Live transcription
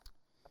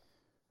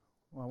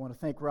Well, I want to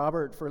thank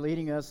Robert for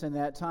leading us in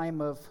that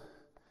time of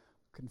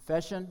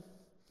confession.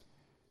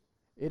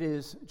 It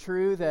is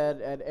true that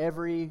at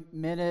every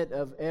minute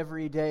of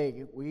every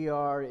day, we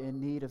are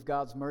in need of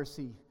God's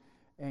mercy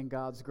and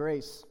God's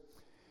grace.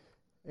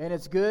 And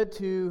it's good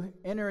to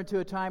enter into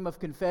a time of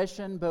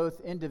confession, both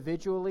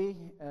individually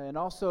and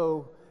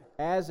also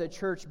as a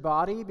church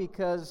body,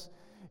 because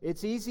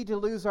it's easy to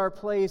lose our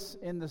place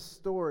in the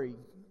story.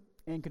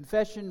 And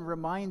confession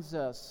reminds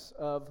us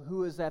of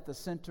who is at the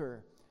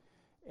center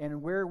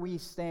and where we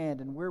stand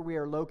and where we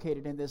are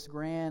located in this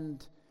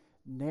grand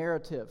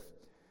narrative.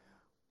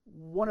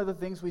 One of the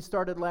things we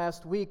started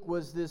last week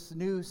was this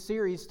new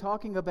series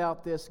talking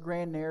about this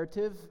grand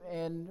narrative,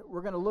 and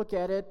we're going to look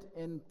at it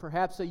in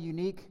perhaps a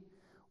unique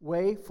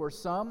way for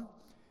some.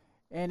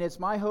 And it's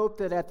my hope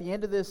that at the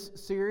end of this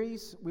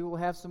series, we will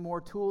have some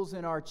more tools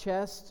in our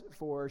chest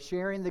for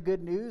sharing the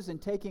good news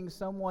and taking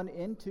someone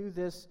into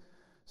this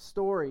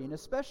story, and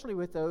especially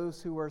with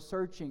those who are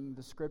searching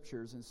the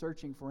Scriptures and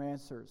searching for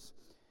answers.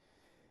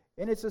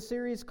 And it's a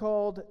series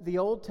called The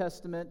Old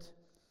Testament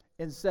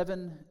in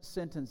 7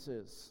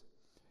 Sentences.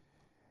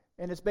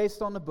 And it's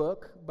based on the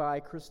book by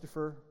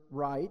Christopher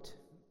Wright.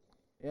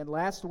 And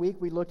last week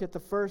we looked at the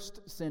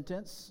first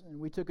sentence, and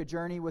we took a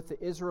journey with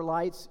the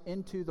Israelites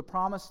into the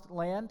Promised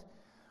Land.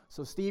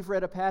 So Steve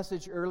read a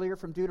passage earlier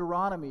from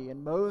Deuteronomy,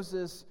 and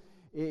Moses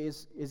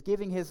is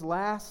giving his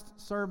last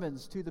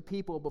sermons to the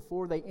people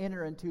before they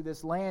enter into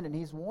this land, and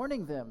he's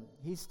warning them.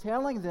 He's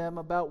telling them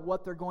about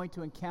what they're going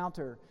to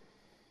encounter.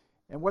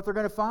 And what they're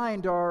going to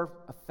find are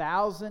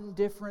 1,000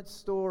 different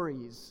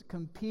stories,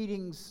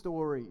 competing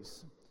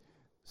stories,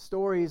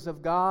 stories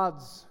of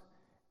gods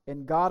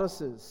and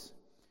goddesses,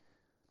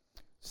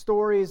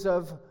 stories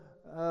of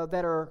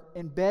that are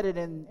embedded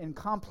in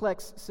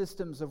complex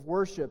systems of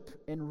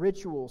worship and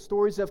ritual,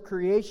 stories of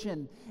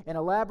creation and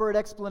elaborate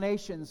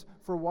explanations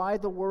for why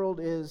the world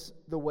is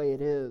the way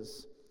it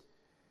is.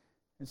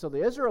 And so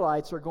the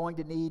Israelites are going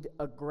to need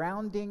a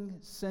grounding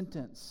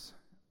sentence.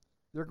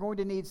 They're going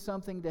to need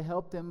something to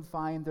help them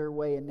find their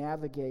way and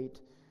navigate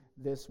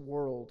this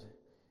world.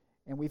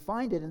 And we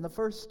find it in the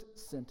first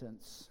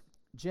sentence,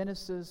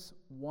 Genesis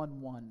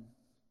 1:1.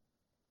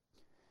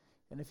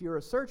 And if you're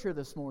a searcher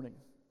this morning,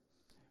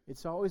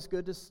 it's always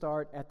good to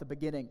start at the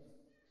beginning.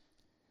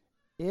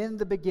 In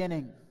the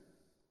beginning,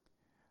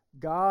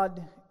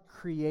 God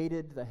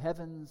created the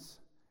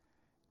heavens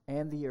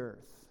and the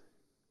earth.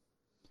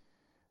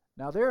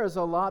 Now, there is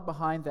a lot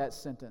behind that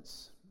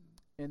sentence.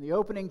 And the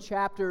opening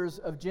chapters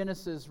of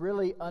Genesis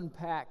really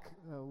unpack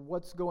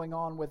what's going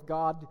on with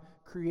God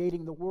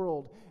creating the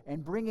world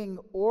and bringing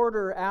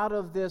order out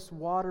of this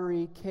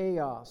watery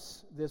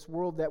chaos, this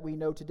world that we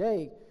know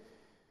today.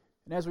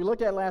 And as we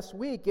looked at last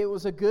week, it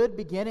was a good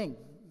beginning.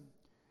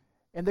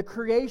 And the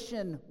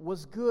creation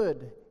was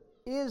good,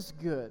 is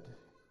good.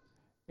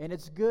 And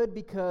it's good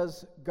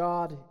because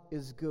God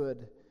is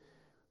good.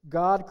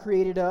 God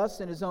created us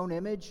in His own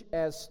image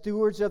as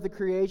stewards of the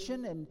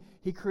creation, and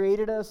He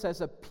created us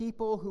as a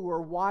people who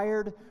are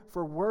wired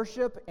for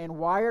worship and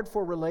wired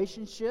for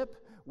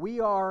relationship. We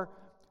are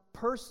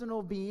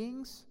personal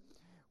beings.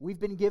 We've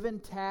been given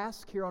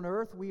tasks here on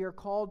earth. We are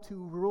called to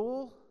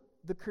rule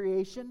the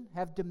creation,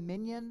 have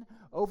dominion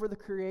over the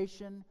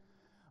creation,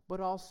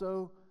 but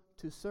also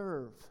to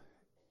serve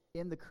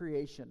in the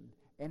creation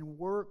and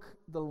work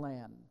the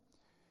land.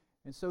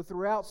 And so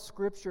throughout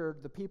Scripture,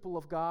 the people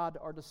of God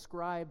are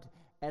described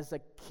as a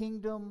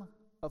kingdom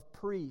of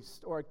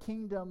priests, or a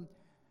kingdom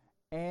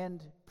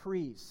and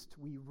priest.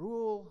 We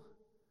rule,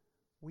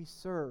 we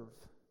serve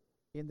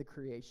in the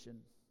creation.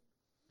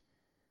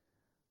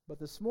 But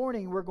this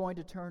morning, we're going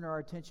to turn our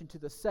attention to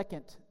the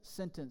second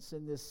sentence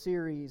in this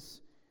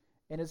series,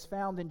 and it's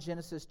found in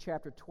Genesis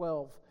chapter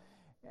 12.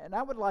 And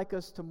I would like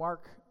us to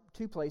mark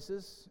 2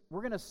 places.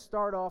 We're going to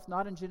start off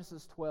not in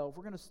Genesis 12,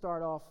 we're going to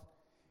start off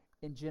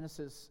in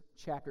Genesis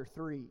chapter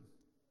 3.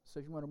 So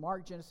if you want to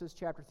mark Genesis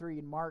chapter 3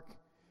 and mark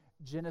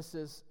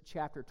Genesis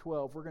chapter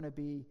 12, we're going to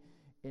be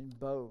in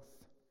both.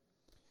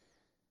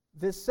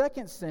 This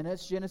second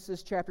sentence,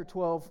 Genesis chapter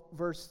 12,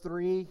 verse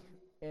 3,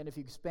 and if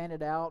you expand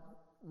it out,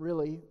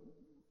 really,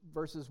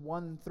 verses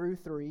 1 through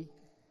 3,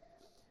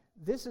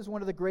 this is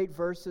one of the great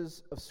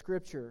verses of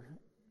Scripture.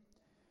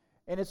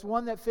 And it's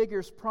one that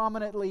figures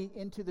prominently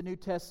into the New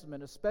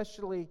Testament,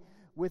 especially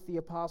with the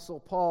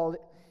Apostle Paul.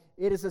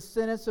 It is a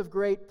sentence of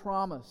great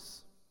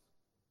promise.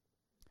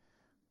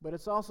 But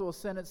it's also a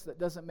sentence that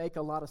doesn't make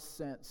a lot of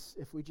sense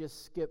if we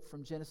just skip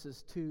from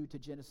Genesis 2 to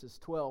Genesis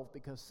 12,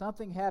 because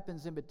something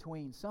happens in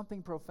between.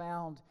 Something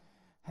profound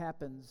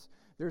happens.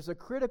 There's a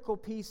critical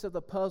piece of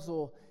the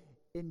puzzle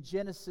in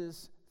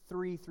Genesis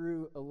 3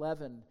 through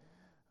 11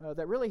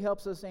 that really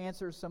helps us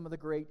answer some of the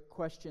great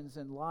questions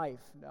in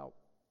life. Now,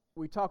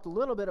 we talked a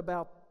little bit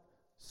about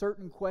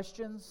certain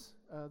questions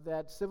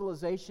that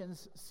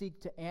civilizations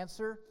seek to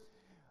answer.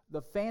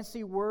 The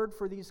fancy word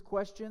for these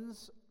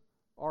questions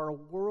are a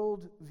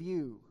world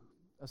view,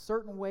 a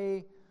certain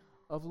way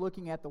of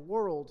looking at the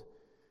world.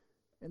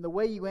 And the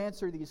way you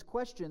answer these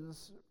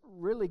questions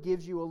really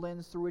gives you a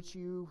lens through which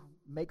you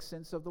make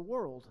sense of the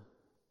world.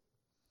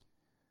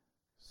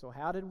 So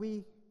how did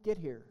we get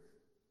here?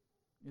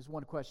 Is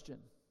one question.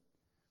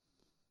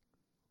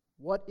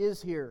 What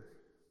is here?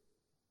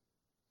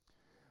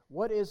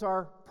 What is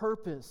our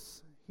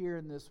purpose here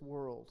in this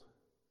world?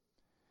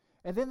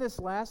 And then this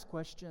last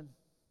question,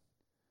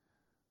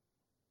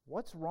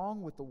 what's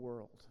wrong with the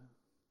world?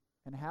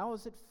 And how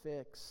is it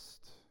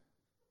fixed?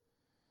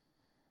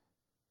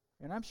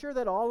 And I'm sure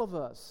that all of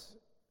us,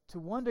 to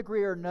one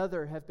degree or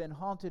another, have been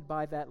haunted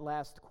by that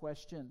last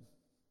question.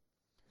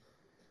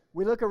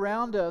 We look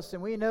around us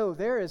and we know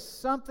there is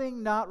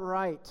something not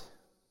right.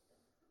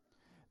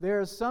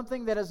 There is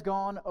something that has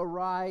gone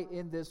awry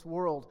in this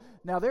world.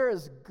 Now, there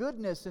is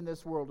goodness in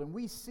this world, and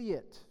we see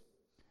it.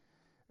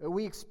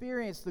 We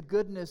experience the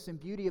goodness and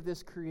beauty of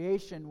this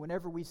creation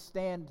whenever we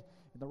stand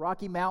in the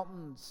Rocky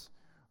Mountains,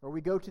 or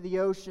we go to the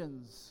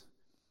oceans,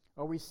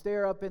 or we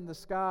stare up in the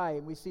sky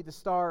and we see the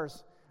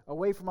stars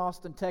away from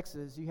Austin,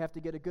 Texas. You have to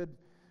get a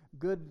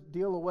good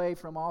deal away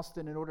from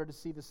Austin in order to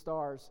see the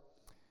stars.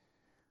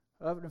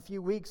 In a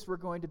few weeks, we're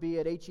going to be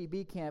at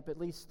HEB camp. At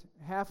least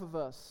half of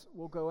us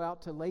will go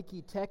out to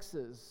Leakey,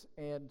 Texas,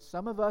 and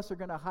some of us are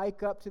going to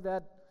hike up to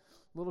that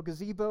little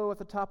gazebo at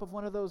the top of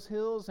one of those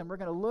hills, and we're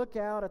going to look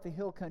out at the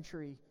hill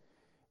country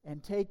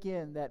and take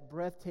in that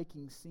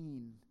breathtaking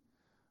scene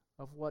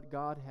of what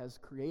God has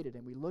created.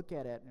 And we look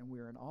at it and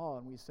we're in awe,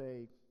 and we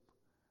say,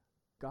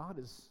 God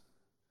is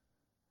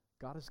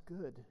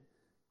good.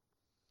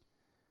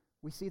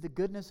 We see the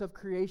goodness of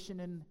creation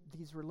in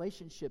these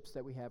relationships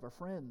that we have, our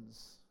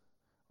friends,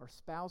 our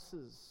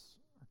spouses,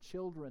 our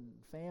children,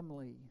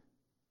 family.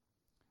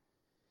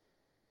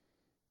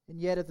 And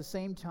yet at the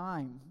same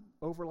time,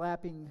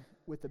 overlapping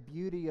with the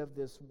beauty of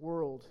this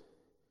world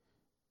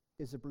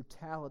is a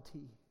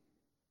brutality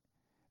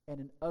and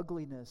an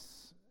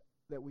ugliness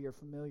that we are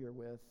familiar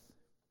with.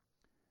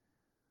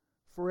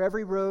 For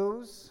every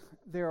rose,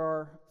 there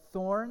are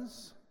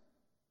thorns,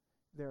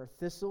 there are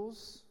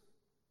thistles.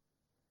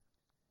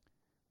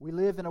 We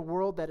live in a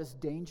world that is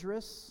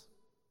dangerous.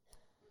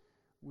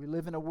 We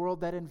live in a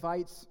world that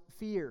invites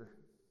fear.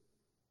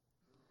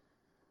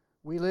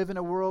 We live in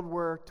a world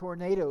where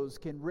tornadoes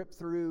can rip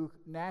through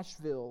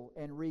Nashville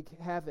and wreak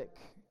havoc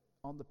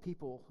on the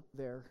people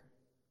there.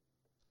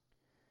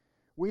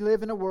 We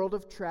live in a world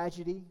of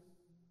tragedy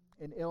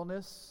and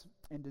illness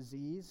and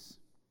disease.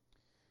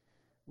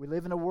 We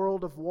live in a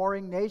world of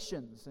warring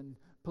nations and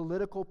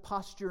political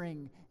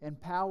posturing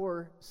and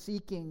power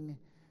seeking.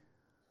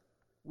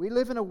 We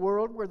live in a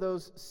world where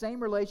those same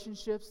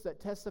relationships that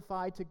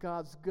testify to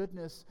God's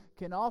goodness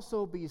can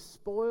also be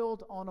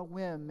spoiled on a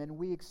whim, and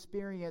we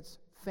experience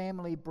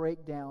family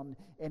breakdown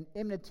and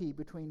enmity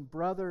between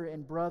brother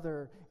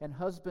and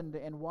husband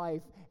and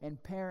wife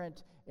and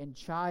parent and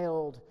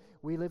child.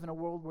 We live in a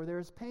world where there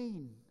is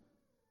pain.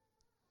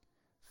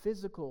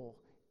 Physical,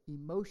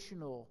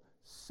 emotional,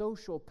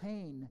 social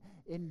pain.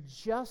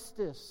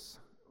 Injustice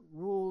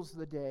rules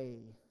the day.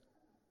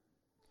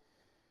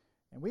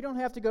 And we don't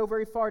have to go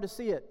very far to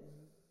see it.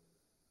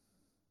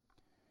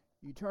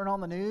 You turn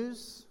on the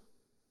news,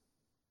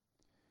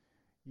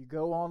 you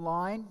go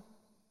online,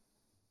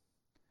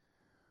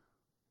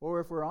 or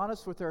if we're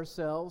honest with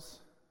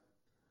ourselves,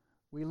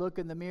 we look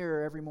in the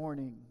mirror every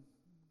morning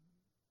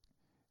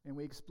and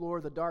we explore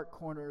the dark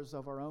corners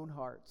of our own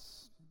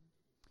hearts.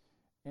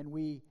 And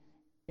we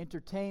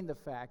entertain the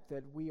fact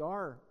that we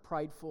are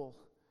prideful,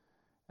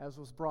 as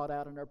was brought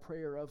out in our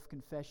prayer of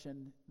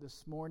confession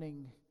this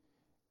morning.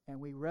 And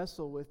we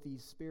wrestle with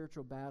these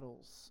spiritual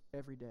battles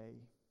every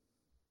day.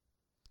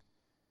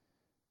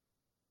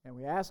 And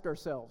we ask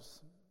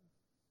ourselves,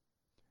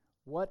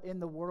 what in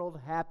the world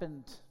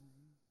happened?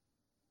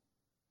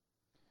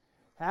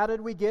 How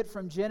did we get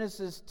from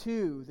Genesis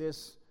 2,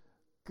 this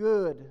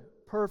good,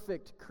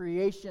 perfect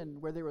creation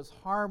where there was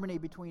harmony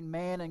between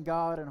man and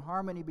God and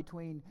harmony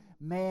between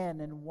man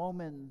and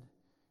woman,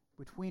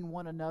 between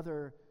one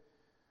another,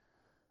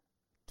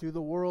 to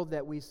the world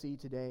that we see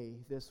today,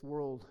 this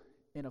world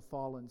in a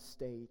fallen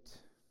state?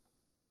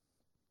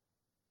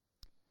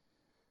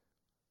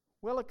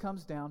 Well, it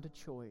comes down to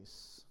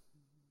choice.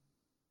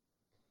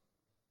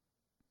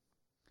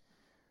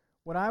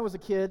 When I was a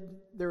kid,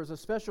 there was a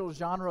special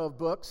genre of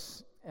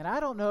books, and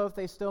I don't know if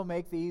they still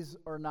make these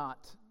or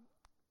not,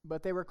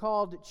 but they were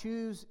called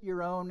Choose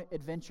Your Own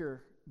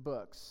Adventure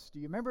books. Do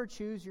you remember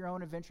Choose Your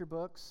Own Adventure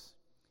books?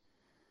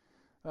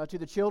 To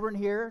the children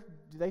here,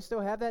 do they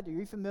still have that? Are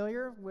you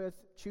familiar with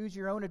Choose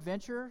Your Own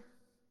Adventure?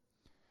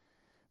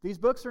 These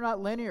books are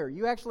not linear.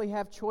 You actually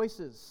have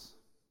choices.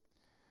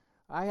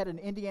 I had an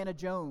Indiana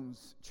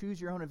Jones Choose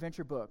Your Own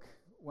Adventure book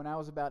when I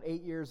was about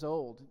 8 years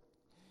old.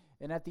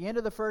 And at the end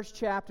of the first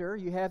chapter,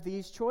 you have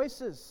these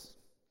choices.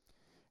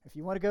 If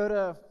you want to go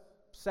to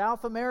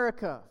South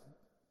America,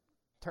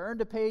 turn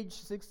to page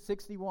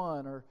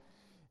 661. Or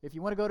if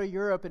you want to go to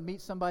Europe and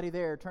meet somebody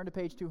there, turn to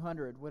page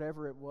 200,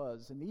 whatever it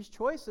was. And these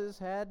choices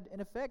had an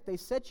effect. They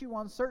set you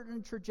on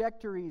certain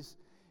trajectories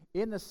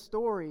in the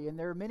story, and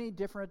there are many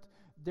different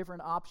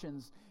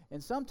options.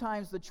 And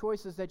sometimes the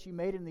choices that you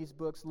made in these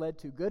books led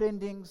to good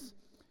endings,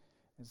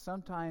 and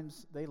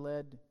sometimes they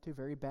led to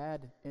very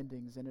bad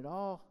endings. And it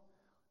all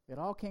It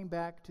all came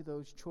back to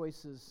those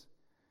choices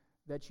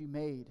that you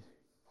made.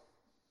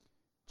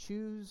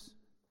 Choose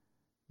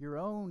your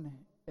own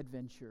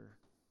adventure.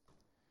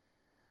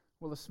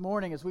 Well, this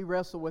morning, as we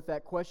wrestle with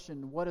that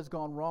question, what has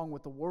gone wrong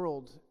with the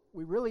world,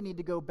 we really need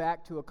to go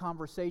back to a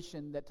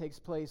conversation that takes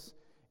place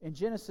in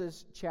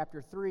Genesis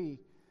chapter 3,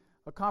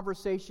 a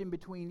conversation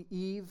between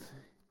Eve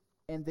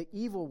and the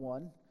evil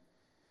one,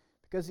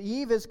 because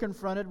Eve is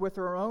confronted with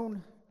her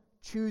own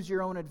choose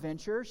your own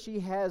adventure. She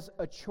has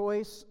a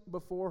choice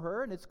before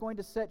her, and it's going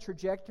to set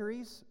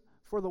trajectories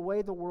for the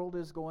way the world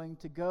is going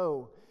to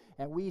go.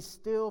 And we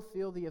still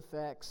feel the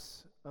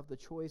effects of the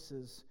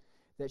choices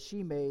that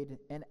she made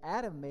and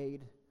Adam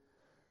made,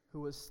 who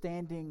was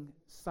standing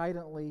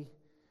silently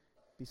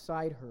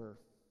beside her.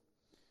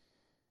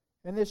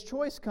 And this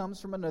choice comes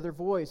from another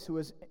voice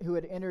who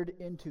had entered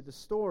into the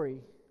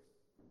story.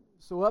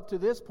 So up to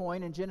this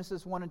point in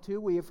Genesis 1 and 2,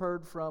 we have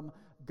heard from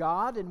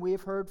God and we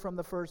have heard from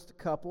the first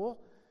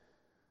couple.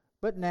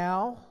 But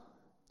now,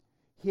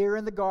 here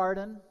in the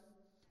garden,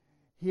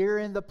 here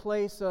in the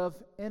place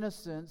of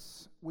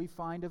innocence, we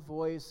find a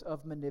voice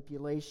of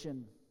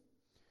manipulation.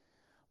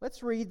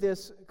 Let's read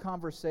this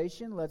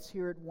conversation. Let's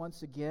hear it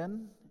once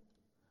again.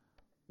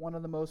 One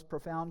of the most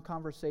profound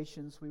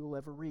conversations we will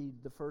ever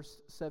read, the first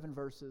 7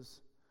 verses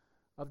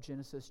of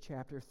Genesis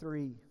chapter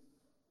 3.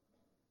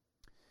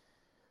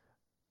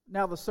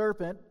 Now the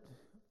serpent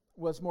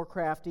was more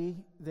crafty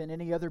than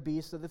any other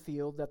beast of the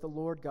field that the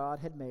Lord God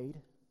had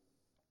made.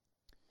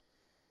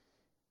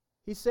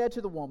 He said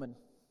to the woman,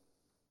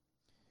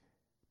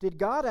 "Did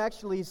God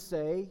actually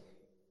say,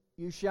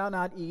 'You shall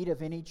not eat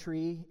of any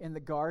tree in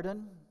the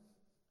garden'?"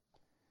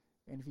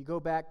 And if you go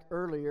back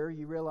earlier,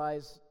 you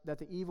realize that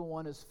the evil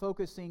one is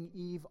focusing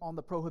Eve on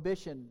the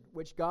prohibition,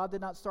 which God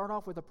did not start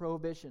off with a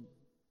prohibition.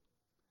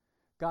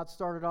 God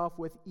started off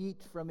with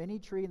eat from any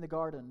tree in the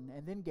garden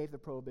and then gave the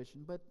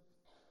prohibition, but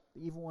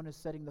the evil one is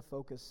setting the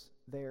focus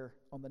there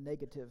on the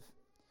negative.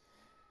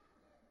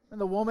 And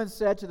the woman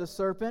said to the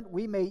serpent,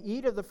 "We may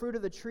eat of the fruit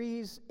of the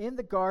trees in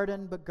the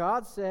garden, but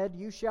God said,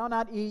 'You shall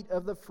not eat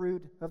of the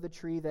fruit of the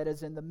tree that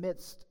is in the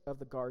midst of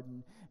the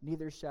garden,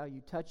 neither shall you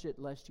touch it,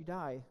 lest you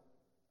die.'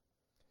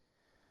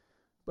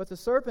 But the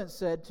serpent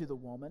said to the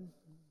woman,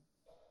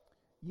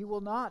 'You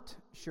will not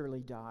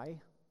surely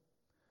die,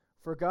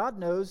 for God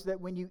knows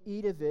that when you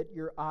eat of it,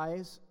 your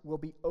eyes will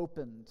be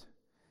opened,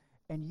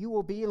 and you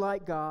will be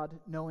like God,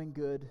 knowing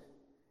good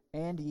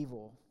and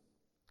evil.'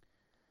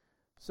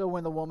 So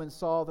when the woman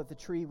saw that the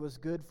tree was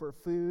good for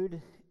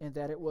food, and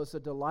that it was a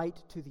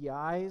delight to the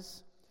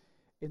eyes,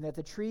 and that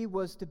the tree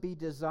was to be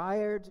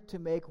desired to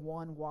make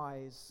one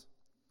wise,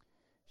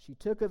 she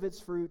took of its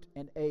fruit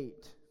and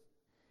ate.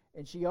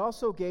 And she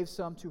also gave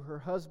some to her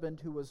husband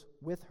who was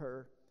with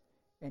her,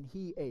 and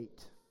he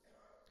ate.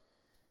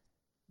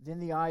 Then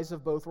the eyes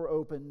of both were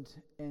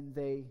opened, and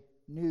they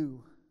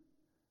knew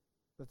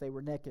that they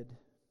were naked.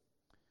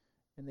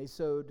 And they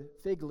sewed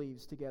fig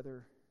leaves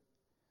together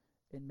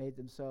and made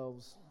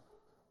themselves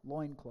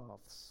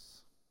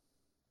loincloths."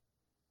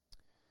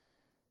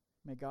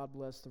 May God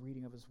bless the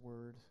reading of His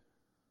Word.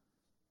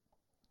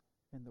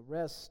 And the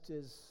rest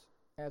is,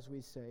 as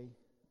we say,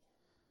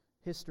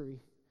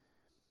 history.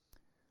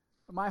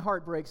 My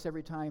heart breaks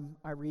every time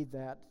I read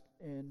that,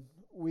 and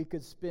we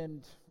could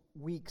spend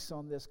weeks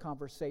on this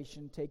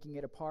conversation, taking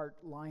it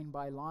apart line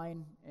by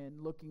line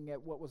and looking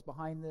at what was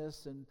behind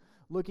this and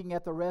looking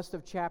at the rest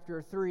of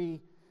chapter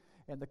 3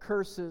 and the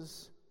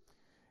curses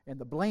and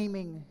the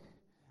blaming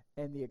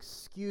and the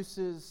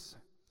excuses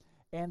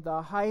and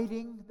the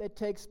hiding that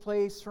takes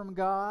place from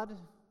God.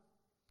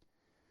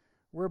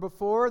 Where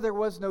before there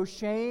was no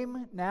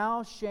shame,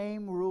 now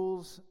shame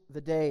rules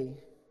the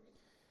day.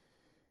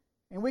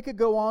 And we could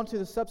go on to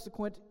the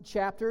subsequent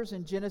chapters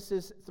in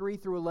Genesis 3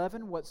 through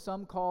 11, what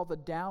some call the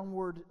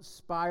downward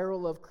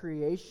spiral of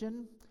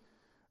creation.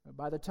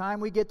 By the time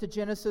we get to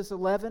Genesis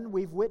 11,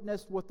 we've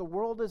witnessed what the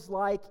world is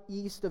like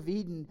east of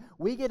Eden.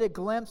 We get a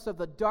glimpse of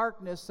the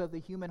darkness of the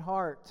human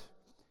heart.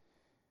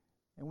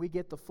 And we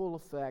get the full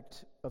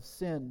effect of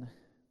sin.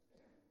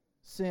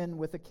 Sin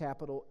with a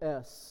capital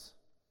S.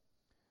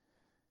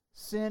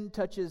 Sin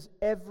touches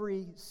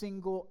every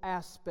single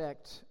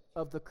aspect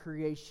of the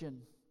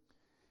creation.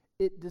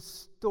 It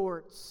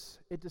distorts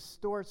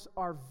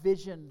our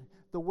vision,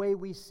 the way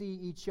we see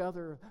each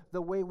other,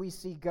 the way we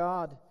see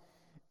God.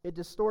 It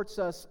distorts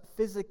us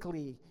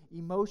physically,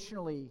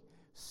 emotionally,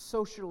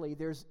 socially.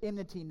 There's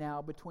enmity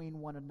now between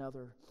one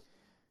another.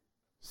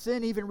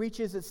 Sin even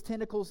reaches its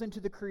tentacles into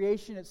the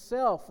creation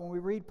itself. When we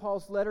read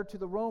Paul's letter to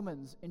the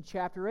Romans in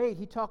chapter 8,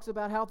 he talks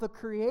about how the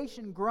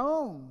creation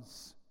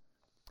groans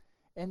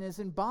and is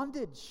in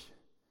bondage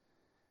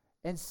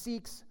and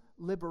seeks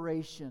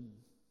liberation.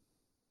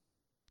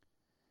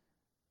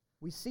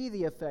 We see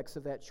the effects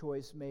of that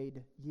choice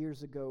made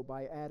years ago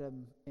by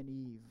Adam and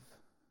Eve.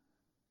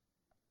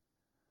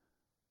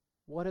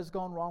 What has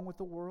gone wrong with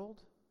the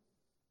world?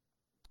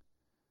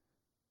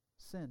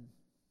 Sin.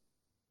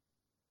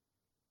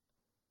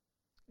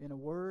 In a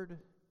word,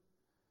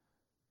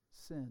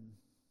 sin.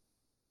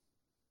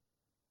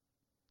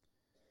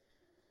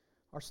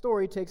 Our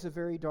story takes a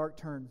very dark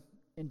turn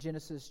in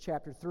Genesis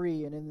chapter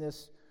 3, and in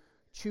this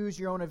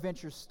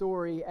choose-your-own-adventure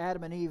story,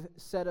 Adam and Eve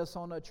set us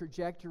on a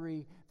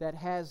trajectory that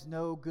has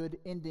no good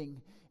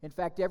ending. In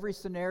fact, every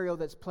scenario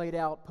that's played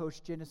out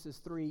post-Genesis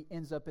 3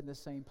 ends up in the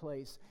same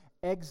place: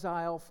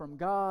 exile from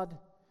God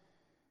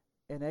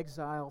and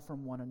exile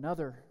from one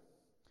another.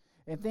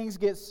 And things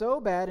get so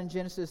bad in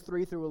Genesis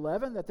 3 through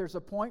 11 that there's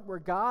a point where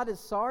God is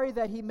sorry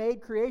that He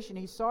made creation.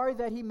 He's sorry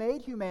that He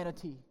made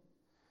humanity.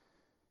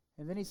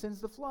 And then He sends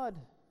the flood.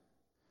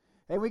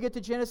 And we get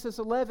to Genesis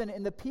 11,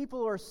 and the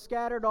people are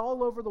scattered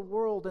all over the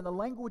world, and the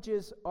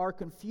languages are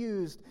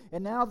confused.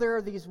 And now there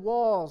are these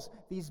walls,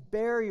 these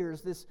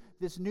barriers,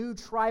 this new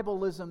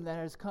tribalism that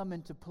has come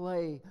into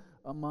play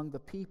among the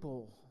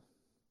people.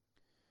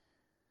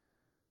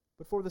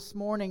 But for this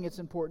morning, it's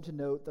important to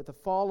note that the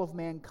fall of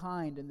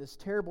mankind and this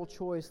terrible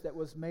choice that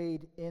was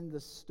made in the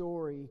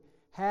story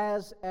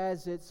has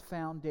as its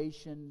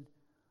foundation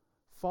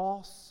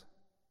false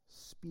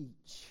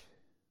speech.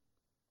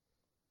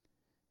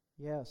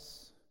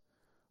 Yes,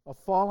 a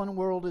fallen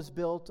world is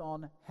built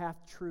on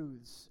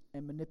half-truths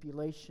and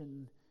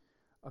manipulation,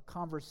 a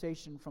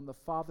conversation from the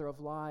father of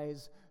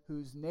lies,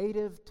 whose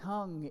native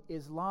tongue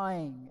is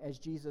lying, as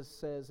Jesus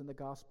says in the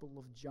Gospel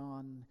of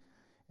John.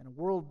 And a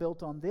world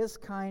built on this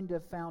kind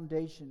of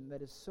foundation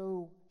that is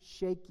so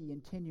shaky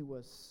and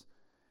tenuous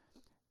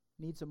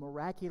needs a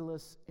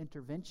miraculous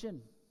intervention.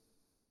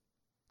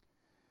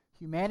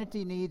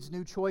 Humanity needs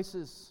new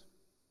choices.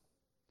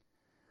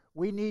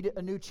 We need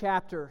a new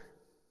chapter.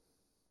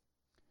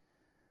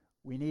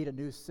 We need a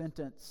new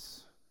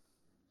sentence.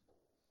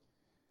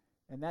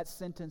 And that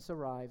sentence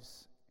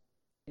arrives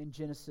in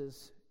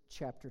Genesis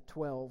chapter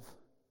 12,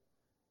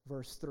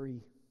 verse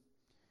 3.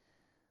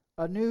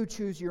 A new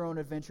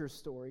choose-your-own-adventure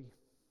story.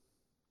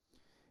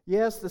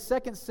 Yes, the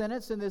second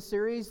sentence in this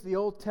series, the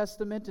Old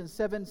Testament in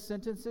 7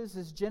 sentences,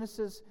 is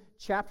Genesis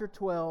chapter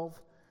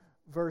 12,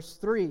 verse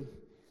 3.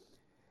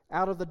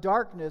 Out of the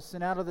darkness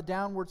and out of the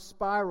downward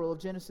spiral of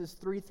Genesis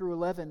 3 through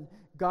 11,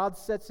 God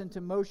sets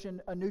into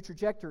motion a new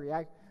trajectory.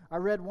 I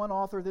read one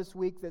author this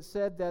week that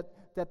said that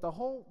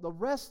the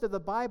rest of the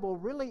Bible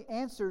really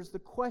answers the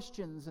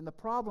questions and the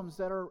problems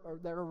that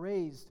are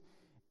raised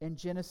in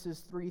Genesis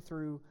 3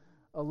 through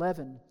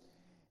 11.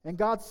 And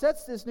God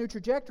sets this new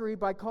trajectory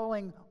by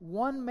calling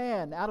one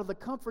man out of the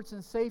comforts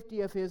and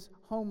safety of his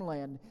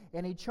homeland,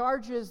 and He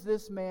charges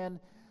this man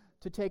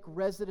to take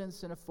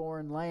residence in a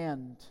foreign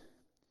land.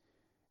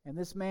 And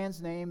this man's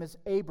name is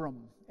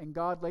Abram, and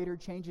God later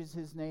changes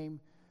his name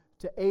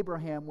to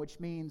Abraham,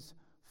 which means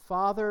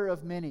father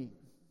of many.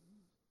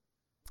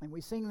 And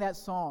we sing that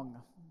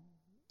song.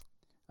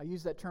 I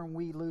use that term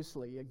 "we"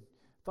 loosely. I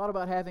thought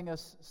about having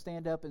us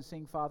stand up and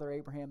sing Father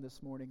Abraham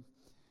this morning,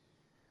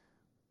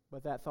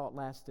 but that thought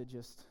lasted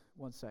just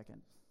 1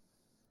 second.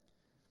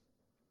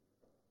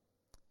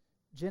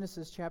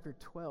 Genesis chapter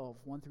 12,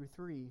 1 through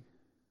 3.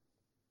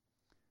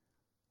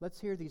 Let's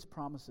hear these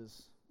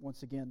promises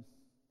once again.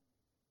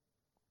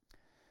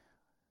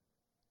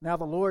 Now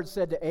the Lord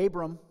said to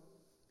Abram,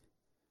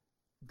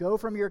 "Go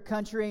from your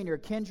country and your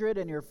kindred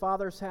and your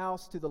father's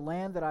house to the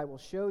land that I will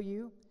show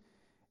you,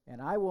 and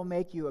I will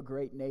make you a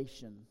great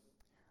nation.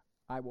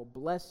 I will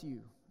bless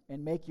you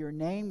and make your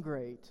name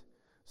great,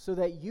 so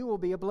that you will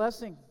be a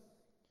blessing.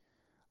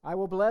 I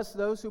will bless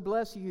those who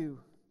bless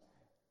you,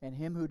 and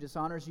him who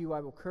dishonors you I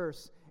will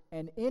curse,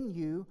 and in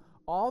you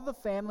all the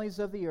families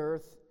of the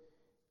earth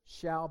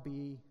shall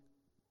be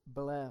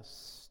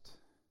blessed."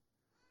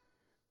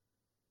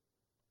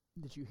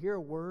 Did you hear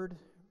a word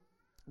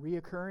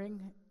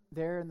reoccurring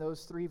there in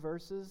those 3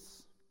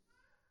 verses?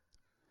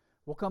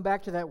 We'll come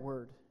back to that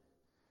word.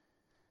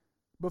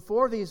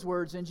 Before these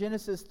words, in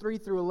Genesis 3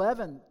 through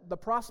 11, the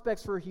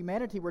prospects for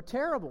humanity were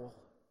terrible.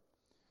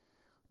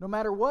 No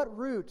matter what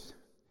route,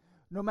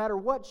 no matter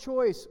what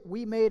choice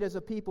we made as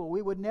a people,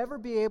 we would never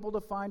be able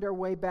to find our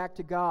way back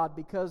to God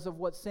because of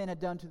what sin had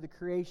done to the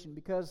creation,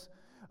 because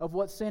of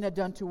what sin had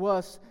done to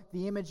us,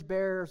 the image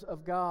bearers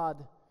of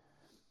God.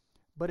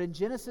 But in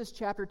Genesis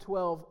chapter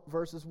 12,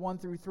 verses 1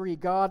 through 3,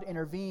 God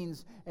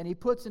intervenes and He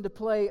puts into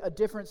play a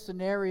different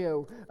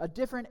scenario, a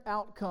different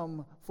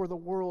outcome for the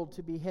world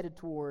to be headed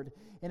toward.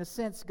 In a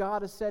sense,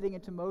 God is setting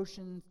into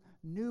motion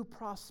new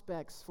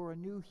prospects for a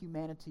new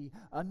humanity,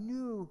 a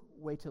new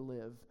way to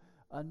live,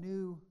 a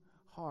new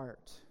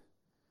heart.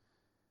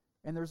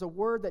 And there's a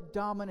word that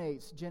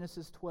dominates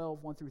Genesis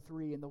 12, 1 through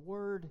 3, and the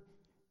word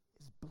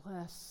is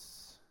bless.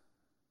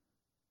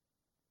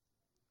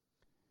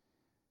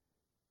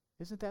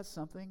 Isn't that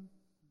something?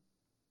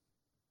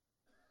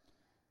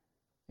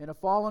 In a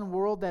fallen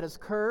world that is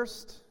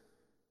cursed,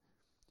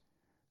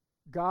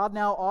 God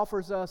now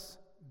offers us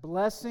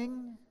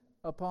blessing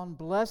upon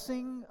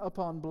blessing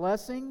upon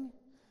blessing,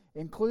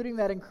 including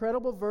that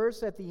incredible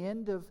verse at the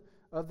end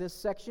of this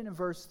section in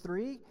verse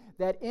 3,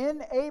 that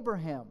in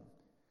Abraham,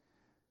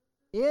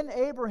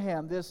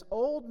 this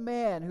old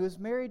man who is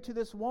married to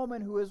this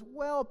woman who is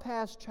well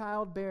past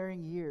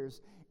childbearing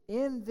years,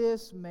 in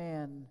this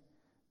man,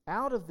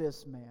 out of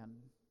this man,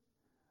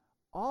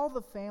 all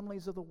the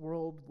families of the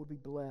world would be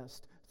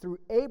blessed. through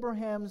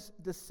Abraham's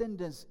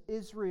descendants,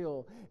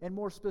 Israel, and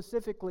more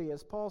specifically,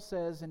 as Paul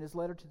says in his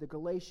letter to the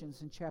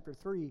Galatians in chapter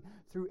 3,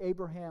 through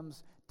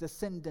Abraham's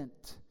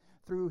descendant,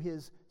 through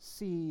his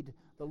seed,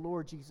 the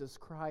Lord Jesus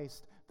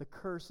Christ, the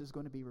curse is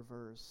going to be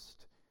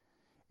reversed,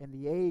 and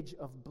the age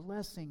of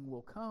blessing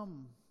will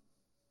come.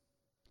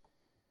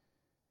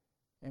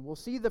 And we'll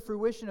see the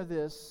fruition of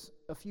this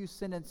a few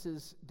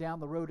sentences down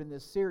the road in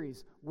this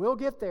series. We'll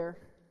get there.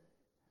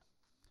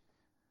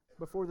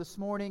 Before this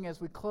morning, as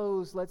we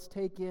close, let's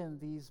take in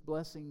these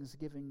blessings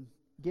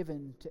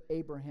given to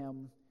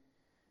Abraham.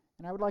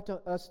 And I would like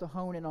us to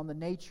hone in on the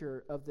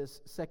nature of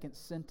this second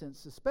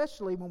sentence,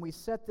 especially when we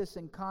set this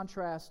in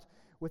contrast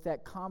with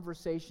that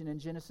conversation in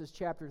Genesis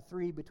chapter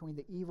 3 between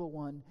the evil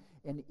one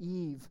and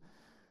Eve.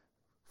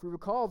 If we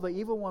recall, the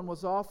evil one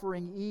was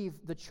offering Eve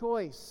the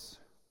choice.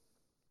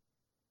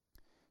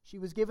 She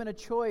was given a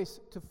choice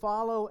to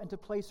follow and to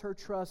place her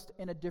trust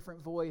in a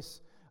different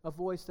voice, a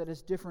voice that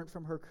is different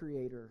from her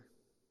Creator.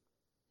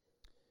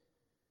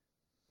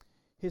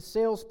 His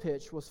sales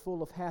pitch was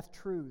full of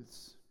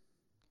half-truths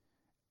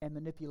and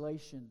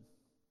manipulation.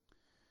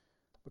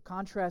 But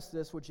contrast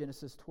this with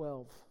Genesis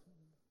 12.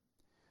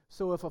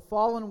 So if a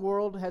fallen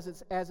world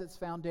has as its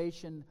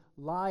foundation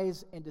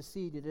lies and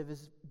deceit, if it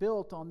is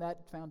built on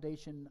that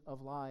foundation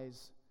of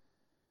lies,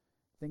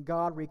 then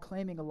God,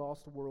 reclaiming a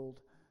lost world,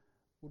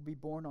 would be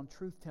born on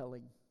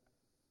truth-telling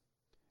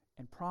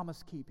and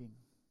promise-keeping,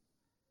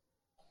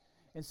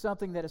 and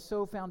something that is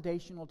so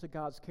foundational to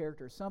God's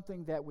character,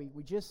 something that we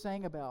just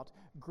sang about.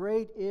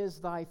 Great is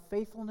thy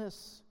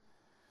faithfulness.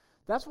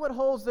 That's what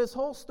holds this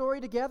whole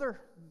story together.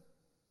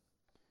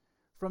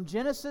 From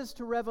Genesis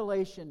to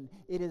Revelation,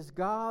 it is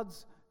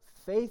God's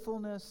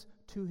faithfulness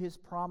to His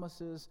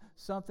promises,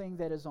 something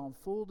that is on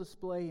full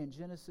display in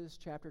Genesis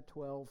chapter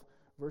 12,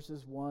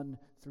 verses 1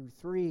 through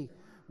 3.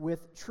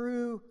 With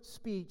true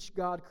speech,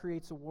 God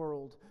creates a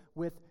world.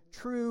 With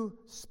true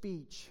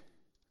speech,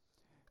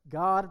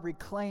 God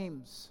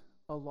reclaims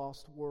a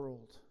lost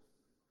world.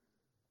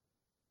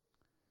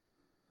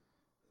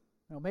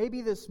 Now,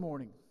 maybe this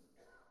morning,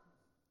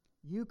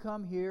 you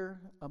come here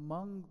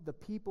among the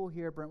people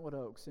here at Brentwood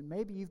Oaks, and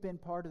maybe you've been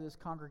part of this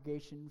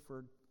congregation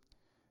for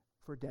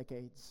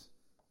decades.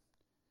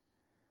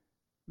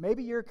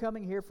 Maybe you're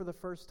coming here for the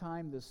first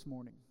time this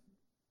morning,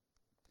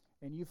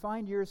 and you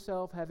find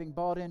yourself having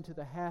bought into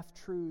the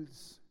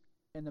half-truths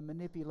and the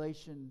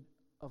manipulation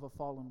of a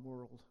fallen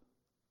world.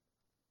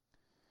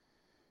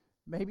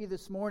 Maybe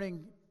this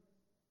morning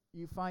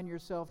you find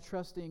yourself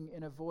trusting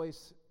in a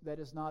voice that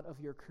is not of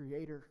your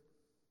Creator,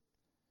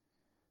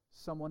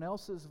 someone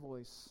else's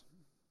voice,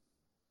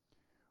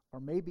 or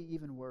maybe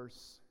even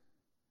worse,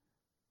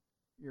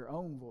 your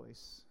own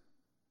voice.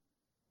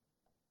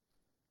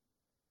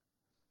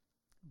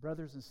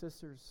 Brothers and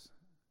sisters,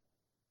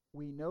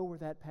 we know where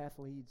that path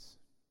leads.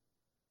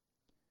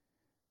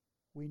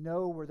 We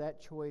know where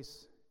that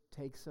choice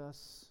takes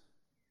us.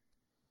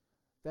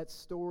 That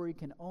story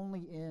can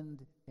only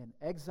end in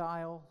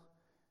exile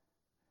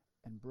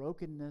and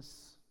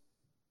brokenness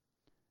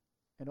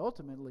and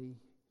ultimately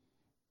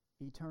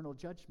eternal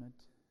judgment.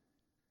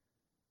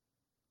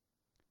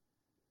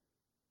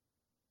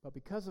 But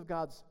because of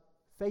God's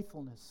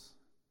faithfulness,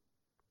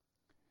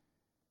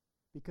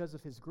 because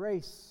of His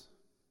grace,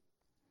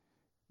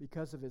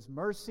 because of His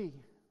mercy,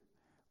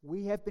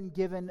 we have been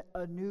given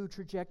a new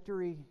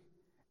trajectory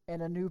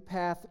and a new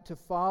path to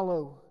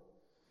follow.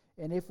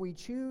 And if we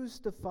choose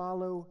to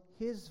follow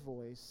His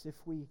voice, if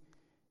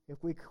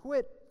we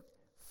quit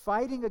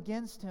fighting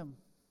against Him,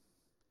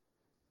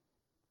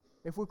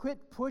 if we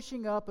quit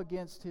pushing up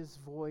against His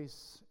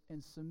voice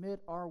and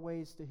submit our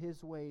ways to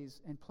His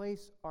ways and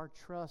place our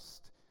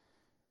trust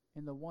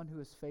in the one who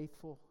is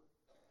faithful,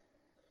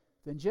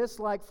 then just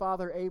like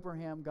Father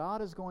Abraham,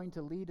 God is going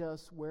to lead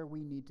us where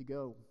we need to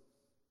go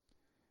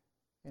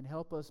and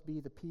help us be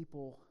the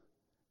people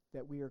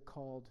that we are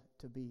called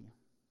to be.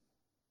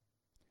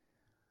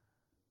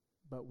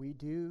 But we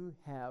do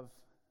have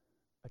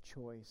a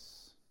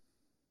choice.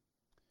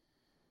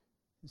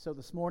 And so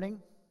this morning,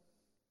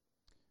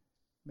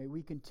 may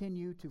we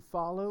continue to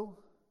follow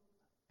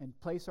and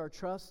place our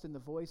trust in the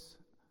voice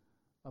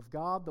of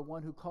God, the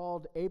one who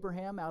called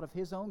Abraham out of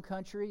his own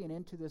country and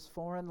into this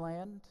foreign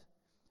land.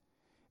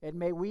 And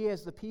may we,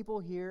 as the people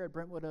here at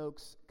Brentwood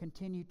Oaks,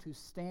 continue to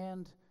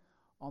stand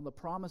on the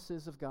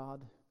promises of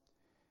God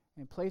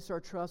and place our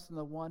trust in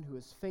the one who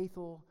is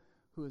faithful,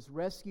 who has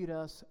rescued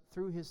us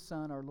through His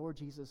Son, our Lord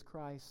Jesus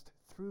Christ,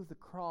 through the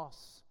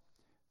cross,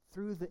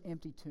 through the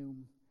empty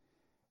tomb,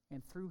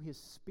 and through His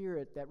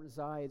Spirit that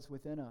resides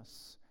within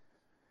us.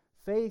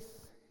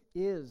 Faith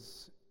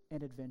is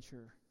an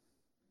adventure.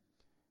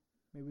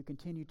 May we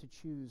continue to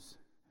choose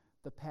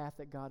the path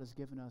that God has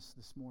given us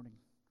this morning.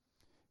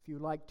 If you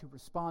would like to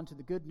respond to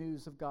the good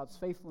news of God's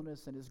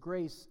faithfulness and His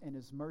grace and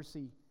His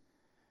mercy,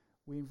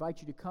 we invite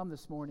you to come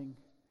this morning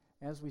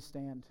as we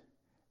stand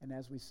and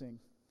as we sing.